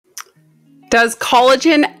Does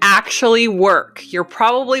collagen actually work? You're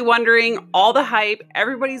probably wondering all the hype.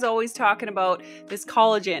 Everybody's always talking about this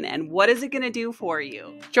collagen and what is it going to do for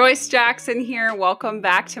you? Joyce Jackson here. Welcome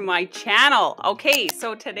back to my channel. Okay,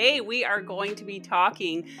 so today we are going to be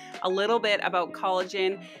talking a little bit about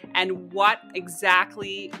collagen and what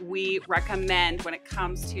exactly we recommend when it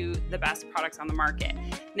comes to the best products on the market.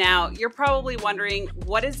 Now, you're probably wondering,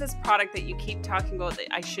 what is this product that you keep talking about that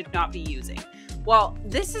I should not be using? Well,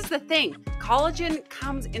 this is the thing. Collagen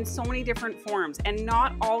comes in so many different forms, and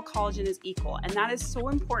not all collagen is equal, and that is so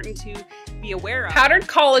important to be aware of. Powdered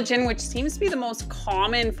collagen, which seems to be the most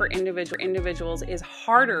common for individuals, is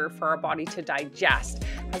harder for our body to digest,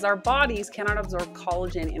 as our bodies cannot absorb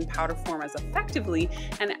collagen in powder form as effectively,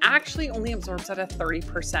 and actually only absorbs at a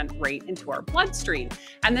 30% rate into our bloodstream.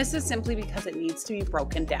 And this is simply because it needs to be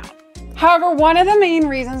broken down. However, one of the main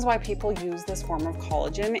reasons why people use this form of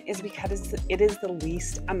collagen is because it is the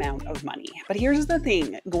least amount of money. But here's the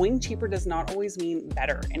thing, going cheaper does not always mean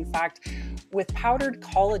better. In fact, with powdered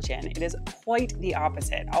collagen, it is quite the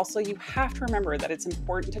opposite. Also, you have to remember that it's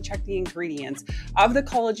important to check the ingredients of the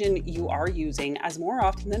collagen you are using, as more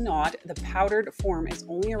often than not, the powdered form is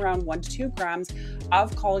only around 1 to 2 grams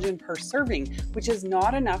of collagen per serving, which is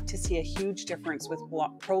not enough to see a huge difference with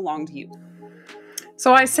prolonged use.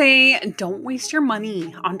 So I say, don't waste your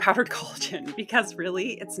money on powdered collagen, because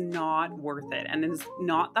really it's not worth it, and it's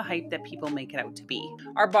not the hype that people make it out to be.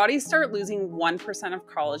 Our bodies start losing 1% of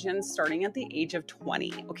collagen starting at the age of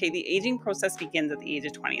 20. Okay, the aging process begins at the age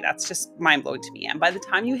of 20. That's just mind-blowing to me. And by the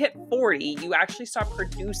time you hit 40, you actually stop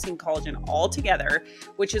producing collagen altogether,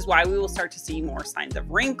 which is why we will start to see more signs of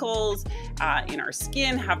wrinkles in our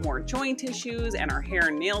skin, have more joint issues, and our hair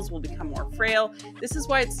and nails will become more frail. This is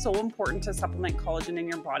why it's so important to supplement collagen in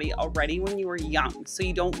your body already when you are young, so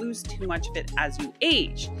you don't lose too much of it as you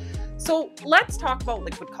age. So let's talk about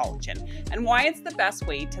liquid collagen and why it's the best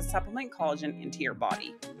way to supplement collagen into your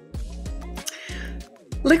body.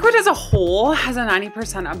 Liquid as a whole has a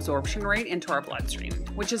 90% absorption rate into our bloodstream,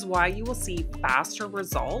 which is why you will see faster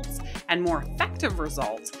results and more effective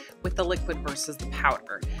results with the liquid versus the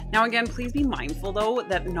powder. Now again, please be mindful though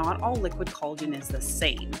that not all liquid collagen is the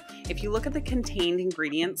same. If you look at the contained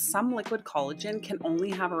ingredients, some liquid collagen can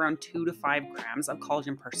only have around 2 to 5 grams of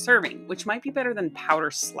collagen per serving, which might be better than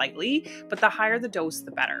powder slightly, but the higher the dose,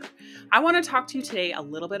 the better. I want to talk to you today a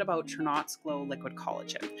little bit about Tranont Glow Liquid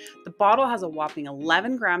Collagen. The bottle has a whopping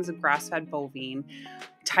 11 grams of grass-fed bovine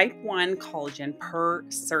type 1 collagen per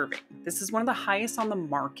serving. This is one of the highest on the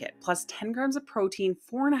market, plus 10 grams of protein,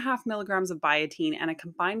 4.5 milligrams of biotin, and a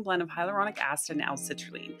combined blend of hyaluronic acid and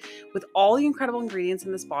L-citrulline. With all the incredible ingredients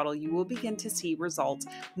in this bottle, you will begin to see results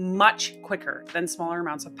much quicker than smaller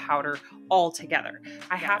amounts of powder altogether.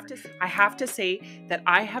 I have to say that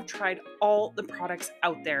I have tried all the products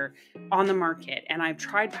out there on the market, and I've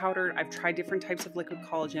tried powder, I've tried different types of liquid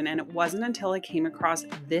collagen, and it wasn't until I came across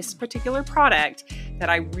this particular product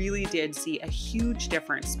that I really did see a huge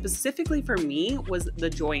difference. Specifically for me was the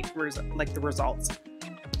the results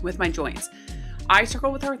with my joints. I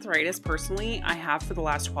struggle with arthritis personally. I have for the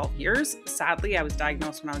last 12 years. Sadly, I was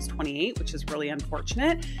diagnosed when I was 28, which is really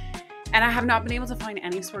unfortunate. And I have not been able to find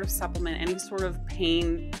any sort of supplement, any sort of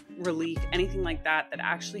pain relief, anything like that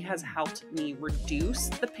actually has helped me reduce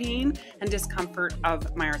the pain and discomfort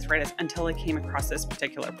of my arthritis until I came across this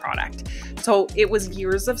particular product. So it was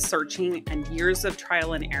years of searching and years of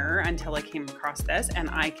trial and error until I came across this, and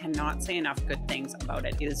I cannot say enough good things about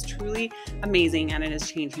it. It is truly amazing, and it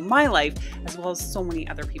has changed my life as well as so many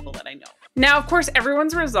other people that I know. Now, of course,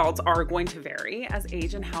 everyone's results are going to vary, as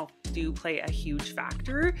age and health do play a huge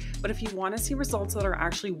factor. But if you want to see results that are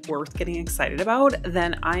actually worth getting excited about,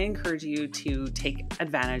 then I encourage you to take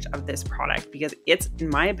advantage of this product, because it's, in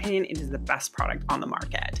my opinion, it is the best product on the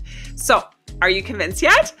market. So are you convinced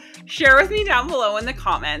yet? Share with me down below in the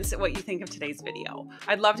comments what you think of today's video.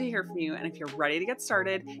 I'd love to hear from you. And if you're ready to get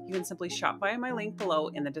started, you can simply shop by my link below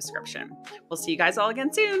in the description. We'll see you guys all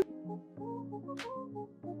again soon.